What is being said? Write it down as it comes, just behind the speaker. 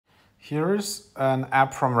Here's an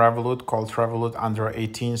app from Revolut called Revolut Under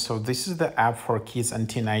 18. So this is the app for kids and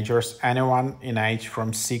teenagers, anyone in age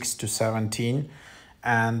from 6 to 17.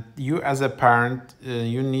 And you as a parent,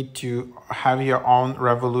 you need to have your own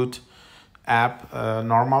Revolut app,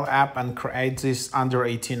 normal app, and create this under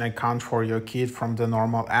 18 account for your kid from the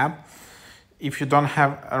normal app. If you don't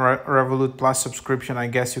have a Revolut Plus subscription, I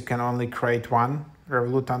guess you can only create one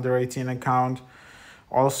Revolut Under 18 account.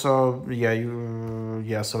 Also,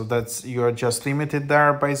 so that's, you're just limited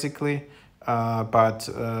there basically. If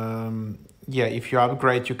you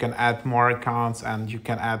upgrade, you can add more accounts and you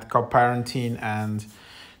can add co-parenting and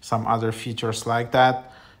some other features like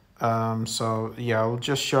that. I'll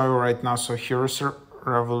just show you right now. So here's a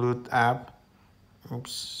Revolut app.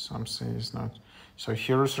 Oops, something is not. So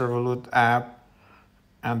here's Revolut app.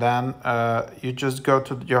 And then you just go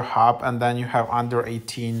to your hub and then you have under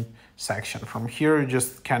 18 section. From here, you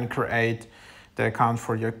just can create the account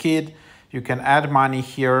for your kid. You can add money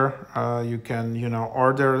here. You can,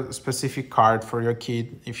 order a specific card for your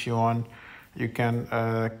kid if you want. You can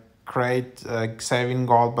create a saving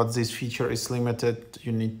goal, but this feature is limited.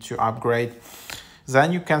 You need to upgrade.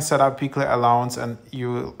 Then you can set up weekly allowance and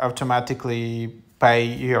you automatically pay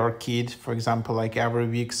your kid, for example, like every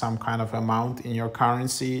week, some kind of amount in your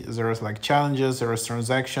currency. There's like challenges, there's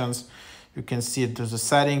transactions. You can see it to the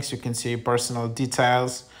settings, you can see personal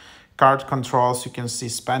details, card controls, you can see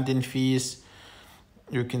spending fees,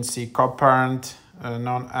 you can see co-parent,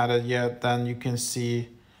 not added yet. Then you can see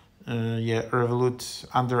Revolut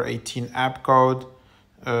Under 18 app code,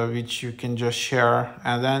 which you can just share.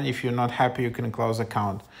 And then if you're not happy, you can close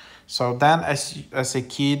account. So then as a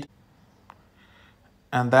kid,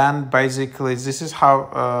 and then basically this is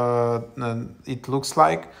how it looks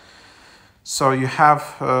like. So you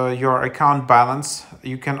have your account balance.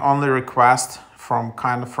 You can only request from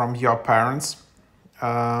your parents.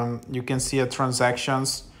 You can see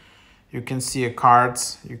transactions. You can see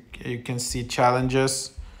cards. You can see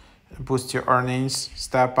challenges, boost your earnings,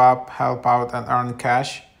 step up, help out, and earn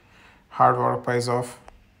cash. Hard work pays off.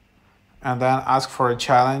 And then ask for a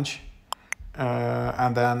challenge.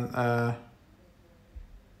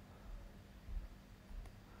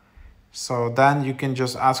 So then you can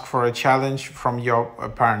just ask for a challenge from your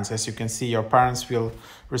parents. As you can see, your parents will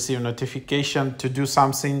receive notification to do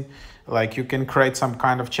something. Like you can create some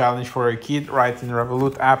kind of challenge for a kid right in the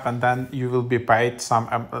Revolut app, and then you will be paid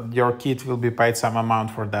your kid will be paid some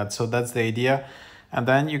amount for that. So that's the idea. And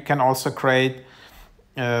then you can also create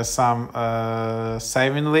some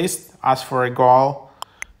saving list, ask for a goal.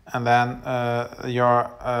 And then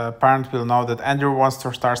your parent will know that Andrew wants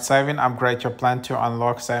to start saving, upgrade your plan to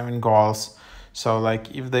unlock saving goals. So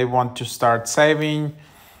like if they want to start saving,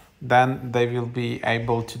 then they will be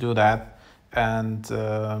able to do that. And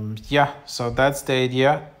so that's the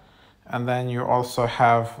idea. And then you also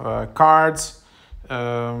have cards.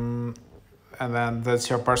 And then that's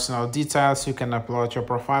your personal details. You can upload your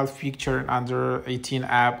profile picture under 18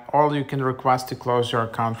 app, or you can request to close your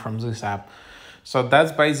account from this app. So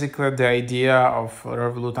that's basically the idea of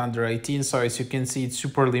Revolut Under 18. So as you can see, it's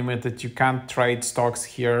super limited. You can't trade stocks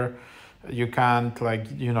here. You can't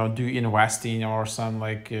do investing or some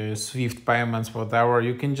Swift payments, whatever.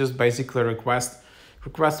 You can just basically request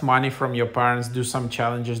money from your parents, do some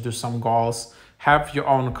challenges, do some goals, have your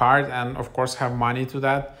own card, and of course have money to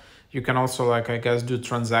that. You can also do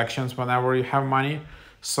transactions whenever you have money.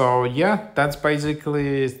 So yeah, that's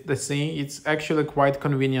basically the thing. It's actually quite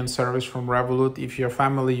convenient service from Revolut. If your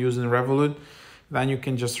family using Revolut, then you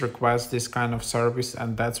can just request this kind of service,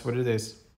 and that's what it is.